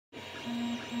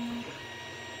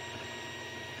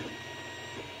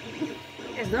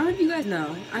As none of you guys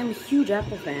know, I'm a huge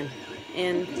Apple fan,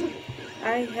 and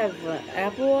I have an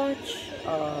Apple Watch,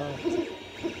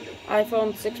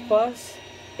 iPhone 6 Plus,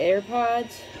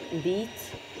 AirPods, and Beats,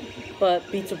 but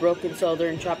Beats are broken, so they're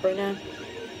in shop right now.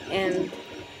 And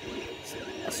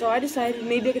so I decided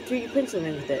maybe I could 3D print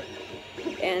something with it.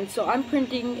 And so I'm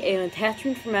printing an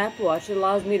attachment from Apple Watch that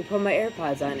allows me to put my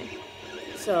AirPods on it.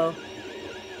 So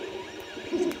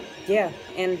yeah,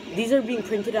 and these are being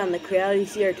printed on the Creality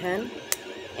CR10,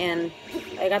 and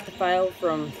I got the file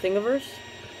from Thingiverse,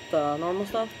 the normal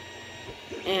stuff,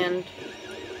 and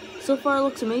so far it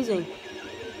looks amazing.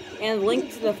 And the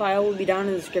link to the file will be down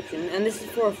in the description, and this is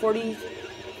for a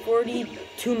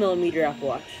 42mm Apple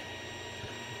Watch.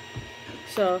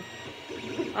 So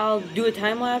I'll do a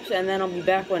time lapse and then I'll be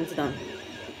back when it's done.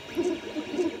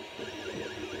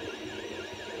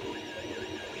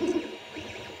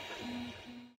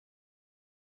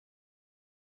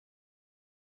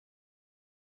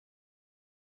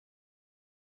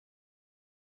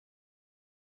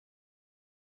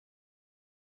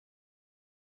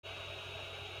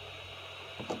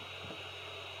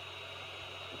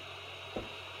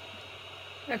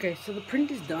 Okay, so the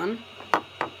print is done,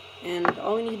 and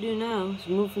all we need to do now is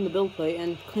move from the build plate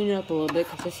and clean it up a little bit,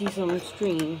 because I see some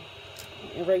string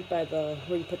right by the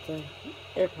where you put the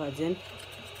AirPods in.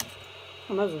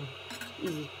 Oh, that was an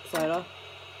easy slide off.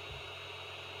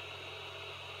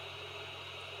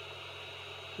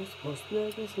 It's supposed to be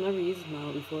like this. I've never used this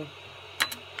model before.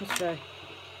 Let's try.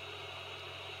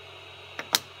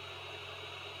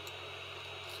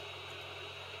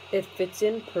 It fits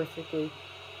in perfectly.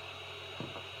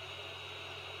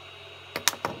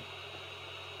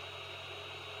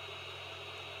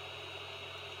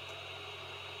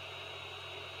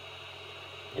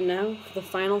 And now for the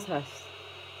final test.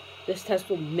 This test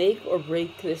will make or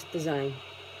break this design.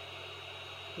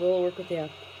 Will it work with the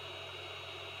app?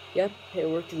 Yep, it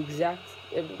works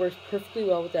perfectly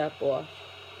well with the Apple Watch.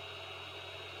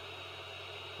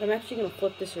 I'm actually going to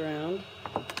flip this around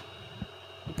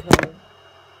because,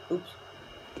 oops,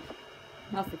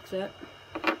 I'll fix that.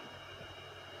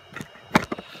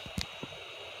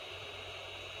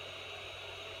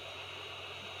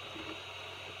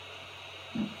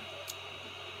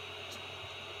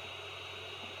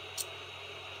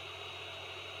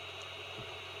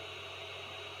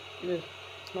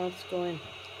 Now let's go in.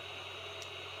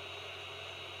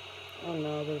 Oh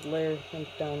no, the layer went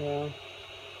down wrong.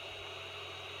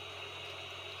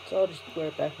 So I'll just wear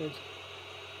it backwards.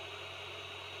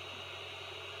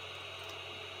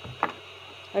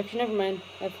 Actually, never mind.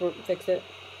 I've fixed it.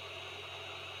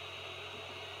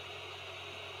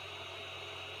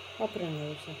 I'll put it on the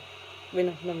other side. Wait,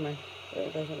 no, never mind.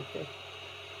 That's not good.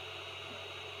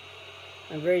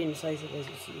 I'm very indecisive, as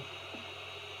you see.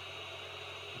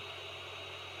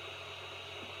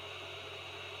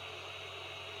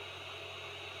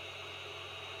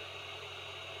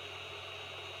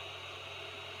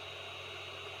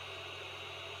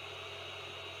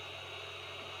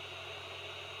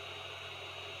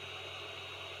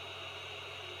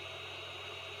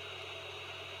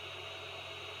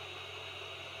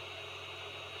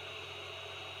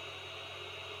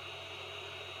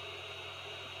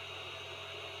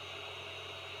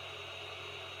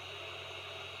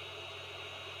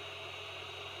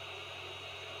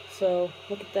 So,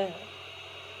 look at that.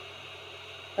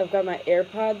 I've got my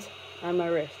AirPods on my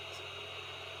wrists.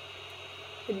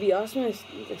 It'd be awesome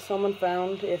if someone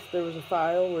found if there was a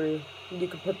file where you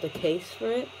could put the case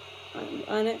for it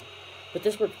on it, but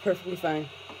this works perfectly fine.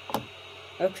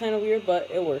 That looks kind of weird, but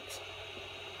it works.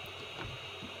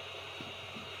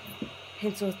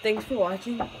 And so, thanks for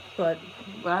watching, but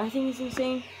what I think is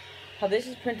insane, how this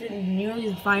is printed in nearly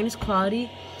the finest quality,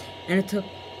 and it took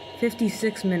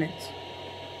 56 minutes.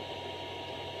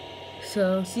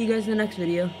 So, see you guys in the next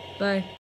video. Bye.